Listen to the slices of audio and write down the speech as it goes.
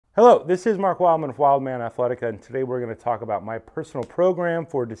Hello, this is Mark Wildman of Wildman Athletica, and today we're going to talk about my personal program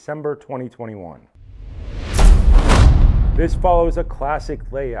for December 2021. This follows a classic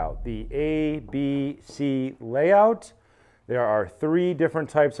layout, the ABC layout. There are 3 different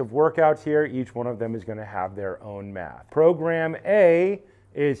types of workouts here. Each one of them is going to have their own math. Program A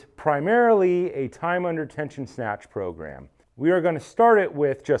is primarily a time under tension snatch program. We are going to start it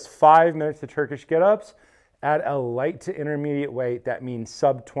with just 5 minutes of Turkish get-ups at a light to intermediate weight. That means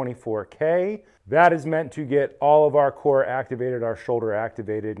sub 24K. That is meant to get all of our core activated, our shoulder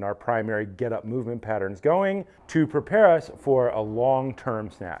activated, and our primary get-up movement patterns going to prepare us for a long-term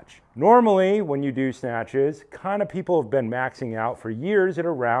snatch. Normally, when you do snatches, people have been maxing out for years at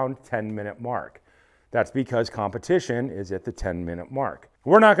around 10-minute mark. That's because competition is at the 10-minute mark.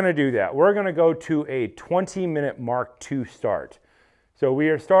 We're not going to do that. We're going to go to a 20-minute mark to start. So we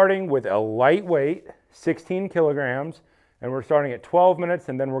are starting with a lightweight, 16 kilograms, and we're starting at 12 minutes,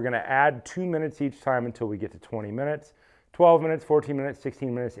 and then we're going to add 2 minutes each time until we get to 20 minutes. 12 minutes, 14 minutes,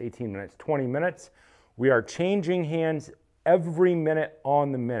 16 minutes, 18 minutes, 20 minutes. We are changing hands every minute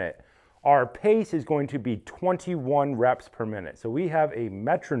on the minute. Our pace is going to be 21 reps per minute. So we have a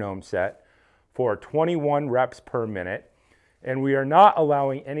metronome set for 21 reps per minute, and we are not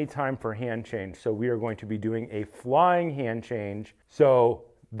allowing any time for hand change. So we are going to be doing a flying hand change so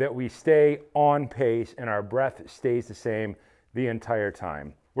that we stay on pace and our breath stays the same the entire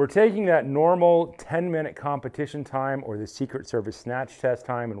time. We're taking that normal 10-minute competition time or the Secret Service snatch test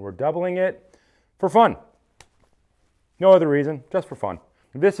time, and we're doubling it for fun. No other reason, just for fun.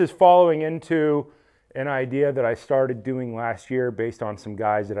 This is following into an idea that I started doing last year based on some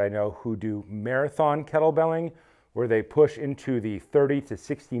guys that I know who do marathon kettlebelling, where they push into the 30 to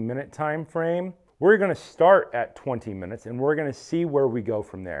 60 minute time frame. We're going to start at 20 minutes and we're going to see where we go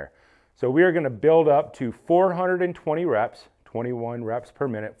from there. So we are going to build up to 420 reps, 21 reps per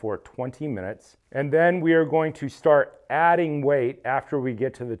minute for 20 minutes. And then we are going to start adding weight after we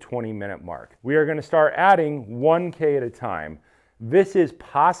get to the 20-minute mark. We are going to start adding 1K at a time. This is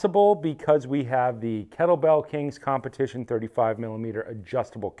possible because we have the Kettlebell Kings Competition 35mm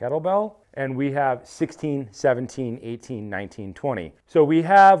adjustable kettlebell, and we have 16, 17, 18, 19, 20. So we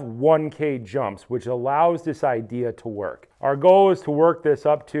have 1K jumps, which allows this idea to work. Our goal is to work this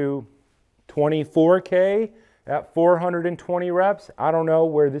up to 24K at 420 reps. I don't know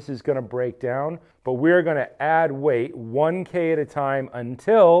where this is going to break down, but we're going to add weight 1K at a time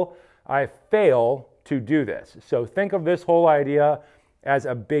until I fail to do this. So think of this whole idea as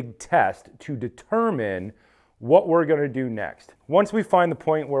a big test to determine what we're going to do next. Once we find the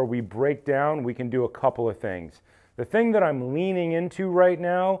point where we break down, we can do a couple of things. The thing that I'm leaning into right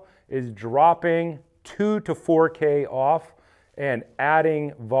now is dropping 2 to 4K off and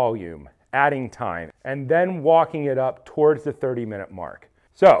adding volume, adding time, and then walking it up towards the 30-minute mark.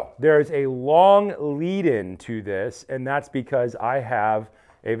 So there's a long lead-in to this, and that's because I have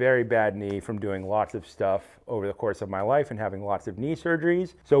a very bad knee from doing lots of stuff over the course of my life and having lots of knee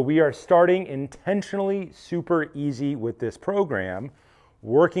surgeries. So we are starting intentionally super easy with this program,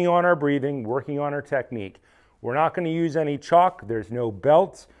 working on our breathing, working on our technique. We're not going to use any chalk. There's no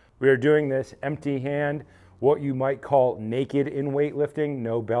belts. We are doing this empty hand, what you might call naked in weightlifting,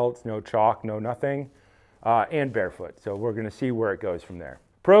 no belts, no chalk, no nothing, and barefoot. So we're going to see where it goes from there.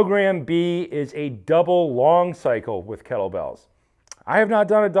 Program B is a double long cycle with kettlebells. I have not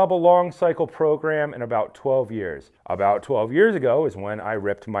done a double long cycle program in about 12 years. About 12 years ago is when I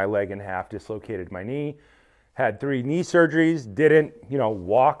ripped my leg in half, dislocated my knee, had 3 knee surgeries, didn't,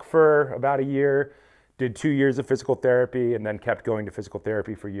 walk for about a year, did 2 years of physical therapy, and then kept going to physical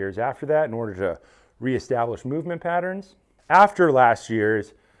therapy for years after that in order to reestablish movement patterns. After last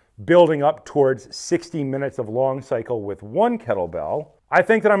year's building up towards 60 minutes of long cycle with 1 kettlebell, I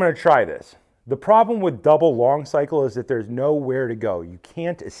think that I'm going to try this. The problem with double long cycle is that there's nowhere to go. You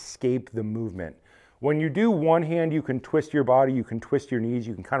can't escape the movement. When you do one hand, you can twist your body, you can twist your knees,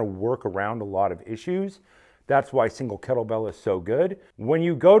 you can kind of work around a lot of issues. That's why single kettlebell is so good. When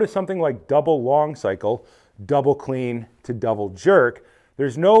you go to something like double long cycle, double clean to double jerk,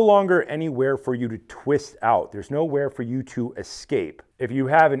 there's no longer anywhere for you to twist out. There's nowhere for you to escape. If you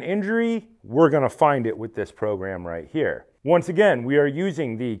have an injury, we're going to find it with this program right here. Once again, we are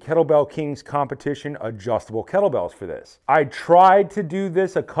using the Kettlebell Kings Competition adjustable kettlebells for this. I tried to do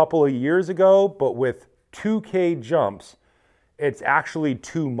this a couple of years ago, but with 2K jumps, it's actually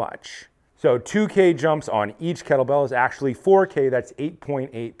too much. So 2K jumps on each kettlebell is actually 4K, that's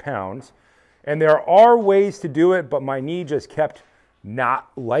 8.8 pounds. And there are ways to do it, but my knee just kept not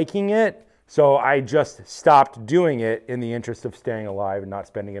liking it. So I just stopped doing it in the interest of staying alive and not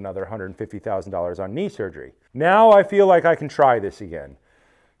spending another $150,000 on knee surgery. Now I feel like I can try this again.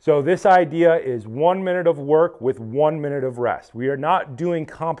 So this idea is 1 minute of work with 1 minute of rest. We are not doing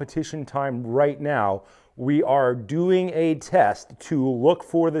competition time right now. We are doing a test to look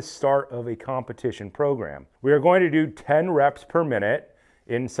for the start of a competition program. We are going to do 10 reps per minute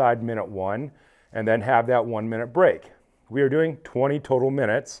inside minute 1 and then have that 1 minute break. We are doing 20 total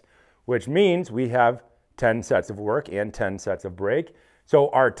minutes, which means we have 10 sets of work and 10 sets of break. So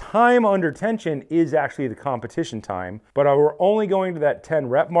our time under tension is actually the competition time, but we're only going to that 10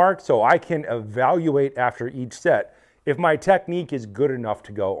 rep mark so I can evaluate after each set if my technique is good enough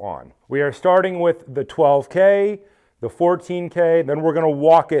to go on. We are starting with the 12K, the 14K, then we're gonna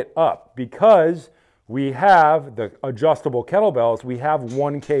walk it up because we have the adjustable kettlebells, we have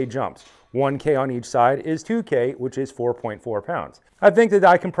 1K jumps. 1K on each side is 2K, which is 4.4 pounds. I think that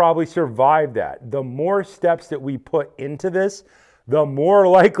I can probably survive that. The more steps that we put into this, the more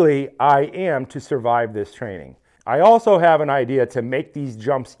likely I am to survive this training. I also have an idea to make these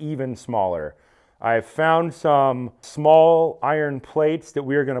jumps even smaller. I've found some small iron plates that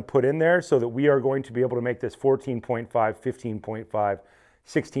we are going to put in there so that we are going to be able to make this 14.5, 15.5,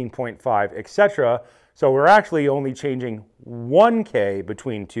 16.5, etc. So we're actually only changing 1K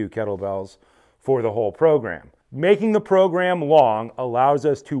between 2 kettlebells for the whole program. Making the program long allows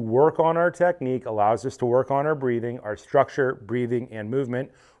us to work on our technique, allows us to work on our breathing, our structure, breathing, and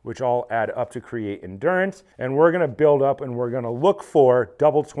movement, which all add up to create endurance. And we're gonna build up and we're gonna look for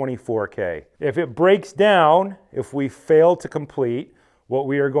double 24K. If it breaks down, if we fail to complete, what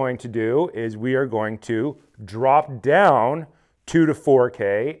we are going to do is we are going to drop down 2 to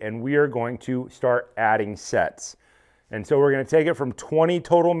 4K and we are going to start adding sets. And so we're gonna take it from 20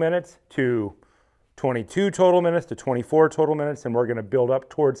 total minutes to 22 total minutes to 24 total minutes, and we're going to build up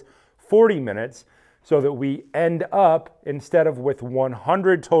towards 40 minutes so that we end up, instead of with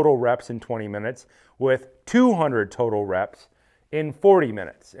 100 total reps in 20 minutes, with 200 total reps in 40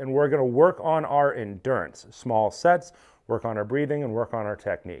 minutes. And we're going to work on our endurance, small sets, work on our breathing, and work on our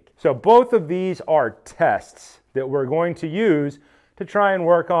technique. So both of these are tests that we're going to use to try and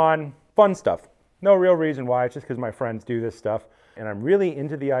work on fun stuff. No real reason why, it's just because my friends do this stuff. And I'm really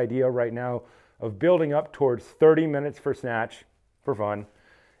into the idea right now of building up towards 30 minutes for snatch for fun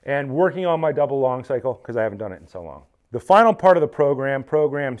and working on my double long cycle because I haven't done it in so long. The final part of the program,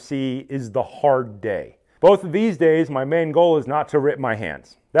 Program C, is the hard day. Both of these days, my main goal is not to rip my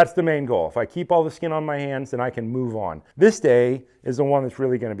hands. That's the main goal. If I keep all the skin on my hands, then I can move on. This day is the one that's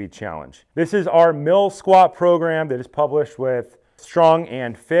really going to be challenged. This is our mill squat program that is published with Strong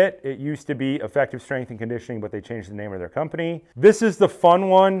and Fit. It used to be Effective Strength and Conditioning, but they changed the name of their company. This is the fun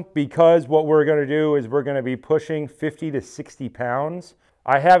one because what we're going to do is we're going to be pushing 50 to 60 pounds.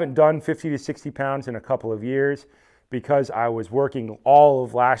 I haven't done 50 to 60 pounds in a couple of years because I was working all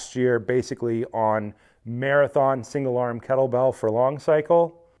of last year basically on marathon single arm kettlebell for long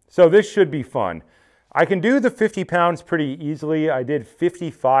cycle. So this should be fun. I can do the 50 pounds pretty easily. I did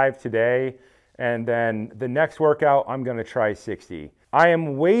 55 today. And then the next workout, I'm gonna try 60. I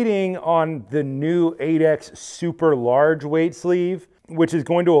am waiting on the new 8X super large weight sleeve, which is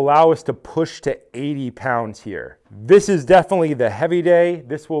going to allow us to push to 80 pounds here. This is definitely the heavy day.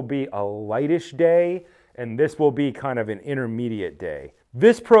 This will be a lightish day, and this will be kind of an intermediate day.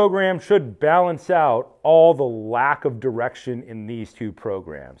 This program should balance out all the lack of direction in these two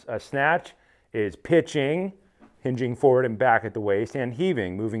programs. A snatch is pitching, hinging forward and back at the waist, and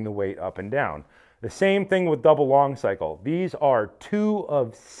heaving, moving the weight up and down. The same thing with double long cycle. These are 2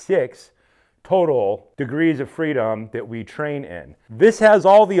 of 6 total degrees of freedom that we train in. This has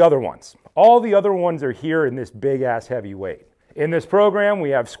all the other ones. All the other ones are here in this big ass heavy weight. In this program, we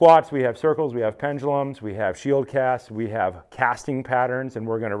have squats, we have circles, we have pendulums, we have shield casts, we have casting patterns, and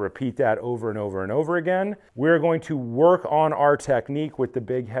we're going to repeat that over and over and over again. We're going to work on our technique with the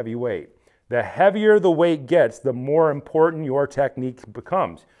big heavy weight. The heavier the weight gets, the more important your technique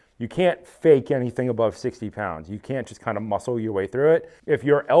becomes. You can't fake anything above 60 pounds. You can't just kind of muscle your way through it. If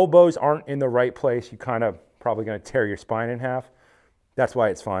your elbows aren't in the right place, you kind of probably going to tear your spine in half. That's why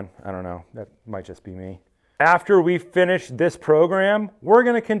it's fun. I don't know. That might just be me. After we finish this program, we're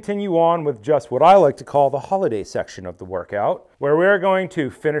going to continue on with just what I like to call the holiday section of the workout, where we're going to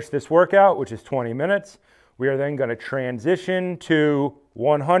finish this workout, which is 20 minutes. We are then going to transition to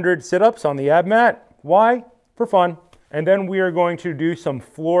 100 sit-ups on the ab mat. Why? For fun. And then we are going to do some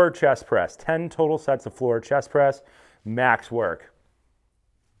floor chest press, 10 total sets of floor chest press, max work.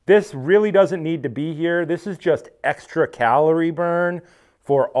 This really doesn't need to be here. This is just extra calorie burn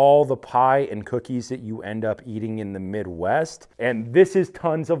for all the pie and cookies that you end up eating in the Midwest. And this is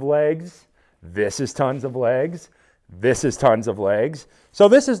tons of legs. This is tons of legs. This is tons of legs. So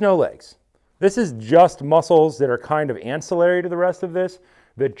this is no legs. This is just muscles that are kind of ancillary to the rest of this.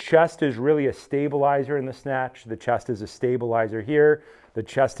 The chest is really a stabilizer in the snatch. The chest is a stabilizer here. The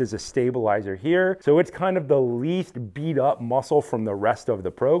chest is a stabilizer here. So it's kind of the least beat up muscle from the rest of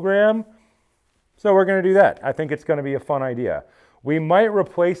the program. So we're gonna do that. I think it's gonna be a fun idea. We might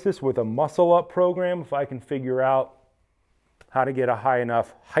replace this with a muscle up program if I can figure out how to get a high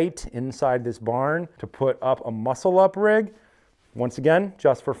enough height inside this barn to put up a muscle up rig. Once again,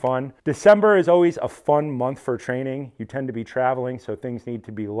 just for fun. December is always a fun month for training. You tend to be traveling, so things need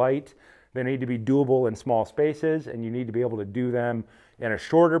to be light. They need to be doable in small spaces, and you need to be able to do them in a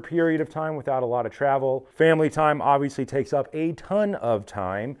shorter period of time without a lot of travel. Family time obviously takes up a ton of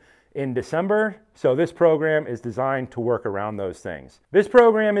time in December, so this program is designed to work around those things. This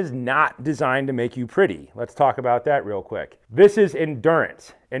program is not designed to make you pretty. Let's talk about that real quick. This is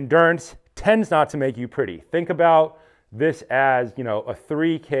endurance. Endurance tends not to make you pretty. Think about this as, you know, a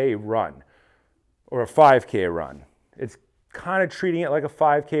 3K run or a 5K run. It's kind of treating it like a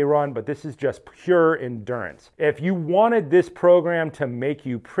 5K run, but this is just pure endurance. If you wanted this program to make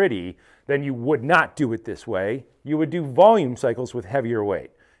you pretty, then you would not do it this way. You would do volume cycles with heavier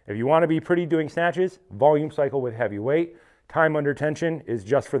weight. If you want to be pretty doing snatches, volume cycle with heavy weight. Time under tension is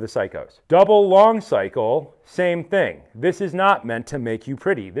just for the psychos. Double long cycle, same thing. This is not meant to make you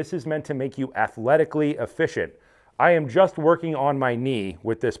pretty. This is meant to make you athletically efficient. I am just working on my knee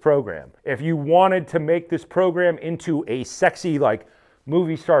with this program. If you wanted to make this program into a sexy, like,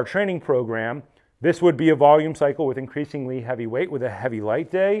 movie star training program, this would be a volume cycle with increasingly heavy weight with a heavy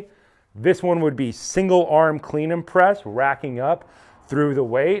light day. This one would be single arm clean and press, racking up through the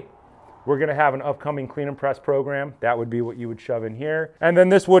weight. We're gonna have an upcoming clean and press program. That would be what you would shove in here. And then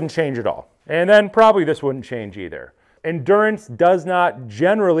this wouldn't change at all. And then probably this wouldn't change either. Endurance does not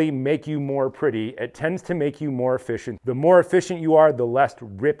generally make you more pretty. It tends to make you more efficient. The more efficient you are, the less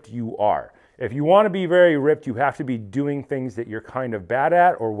ripped you are. If you want to be very ripped, you have to be doing things that you're kind of bad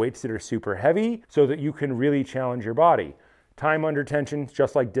at or weights that are super heavy so that you can really challenge your body. Time under tension,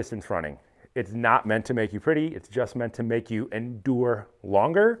 just like distance running. It's not meant to make you pretty. It's just meant to make you endure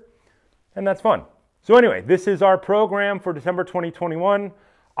longer, and that's fun. So anyway, this is our program for December 2021.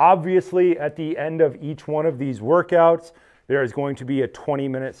 Obviously, at the end of each one of these workouts, there is going to be a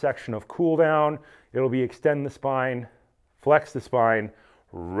 20-minute section of cool down. It'll be extend the spine, flex the spine,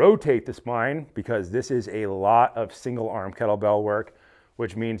 rotate the spine, because this is a lot of single arm kettlebell work,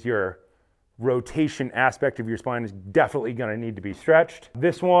 which means your rotation aspect of your spine is definitely going to need to be stretched.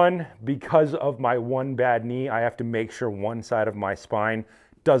 This one, because of my one bad knee, I have to make sure one side of my spine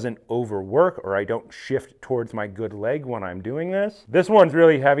doesn't overwork or I don't shift towards my good leg when I'm doing this. This one's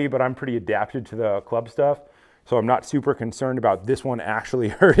really heavy, but I'm pretty adapted to the club stuff, so I'm not super concerned about this one actually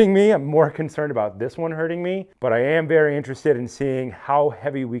hurting me. I'm more concerned about this one hurting me, but I am very interested in seeing how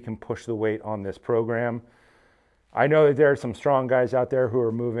heavy we can push the weight on this program. I know that there are some strong guys out there who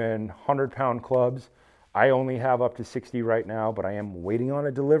are moving 100-pound clubs. I only have up to 60 right now, but I am waiting on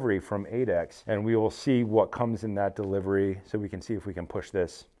a delivery from 8X, and we will see what comes in that delivery so we can see if we can push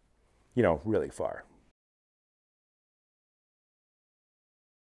this, you know, really far.